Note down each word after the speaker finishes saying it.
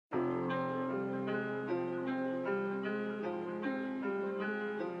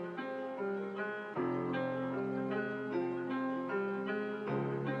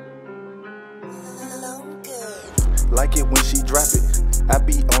Like it when she drop it, I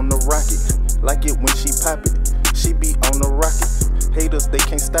be on the rocket. Like it when she pop it, she be on the rocket. Haters, they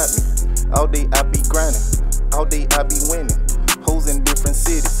can't stop me. All day I be grinding, all day I be winning. Hoes in different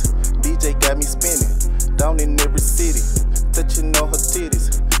cities, DJ got me spinning. Down in every city, touching on her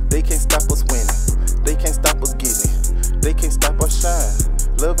titties. They can't stop us winning, they can't stop us getting, they can't stop us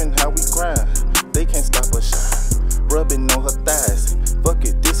shine. Loving how we grind, they can't stop us shine. Rubbing on her thighs, fuck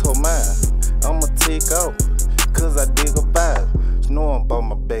it, this whole mine. I'ma take off, cause I dig a vibe. She know I'm about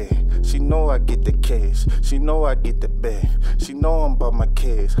my bag, she know I get the cash. She know I get the bag, she know I'm about my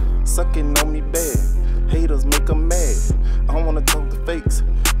cash. Sucking on me bad, haters make them mad. I don't wanna talk the fakes,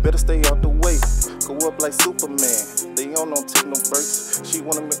 better stay out the way. Go up like Superman, they don't take no breaks. She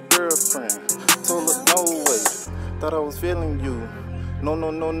wanted my girlfriend, told her no way. Thought I was feeling you,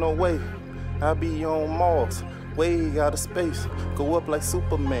 no way. I be on Mars, way out of space. Go up like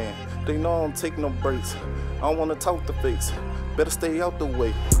Superman, they know I don't take no breaks. I don't wanna talk the fakes, better stay out the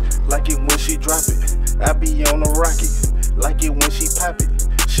way. Like it when she drop it, I be on the rocket. Like it when she pop it,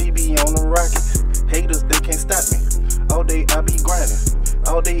 she be on the rocket. Haters, they can't stop me. All day I be grinding,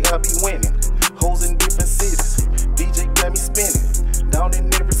 all day I be winning. Hoes in different cities, DJ got me spinning. Down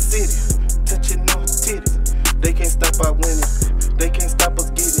in every city, touching on her titties. They can't stop our winning, they can't stop us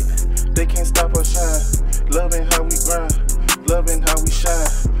getting it. They can't stop us shine. Loving how we grind, loving how we shine.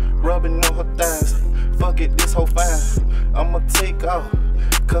 Rubbing on her thighs, fuck it, this whole fine. I'ma take off,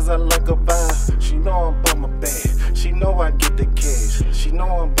 cause I like a vibe. She know I'm about my bag, she know I get the cash. She know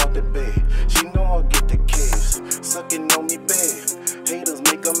I'm about the bag, she know I get the cash. Sucking on me bad, haters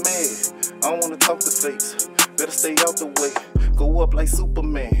make her mad. I don't wanna talk the fakes, better stay out the way. Go up like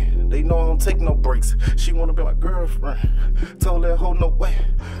Superman, they know I don't take no breaks. She wanna be my girlfriend, told that hoe no way.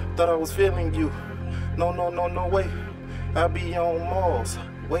 Thought I was feeling you, no way. I be on Mars,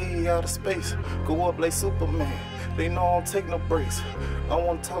 way out of space. Go up like Superman, they know I don't take no breaks. I don't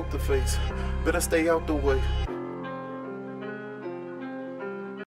wanna talk the face, better stay out the way.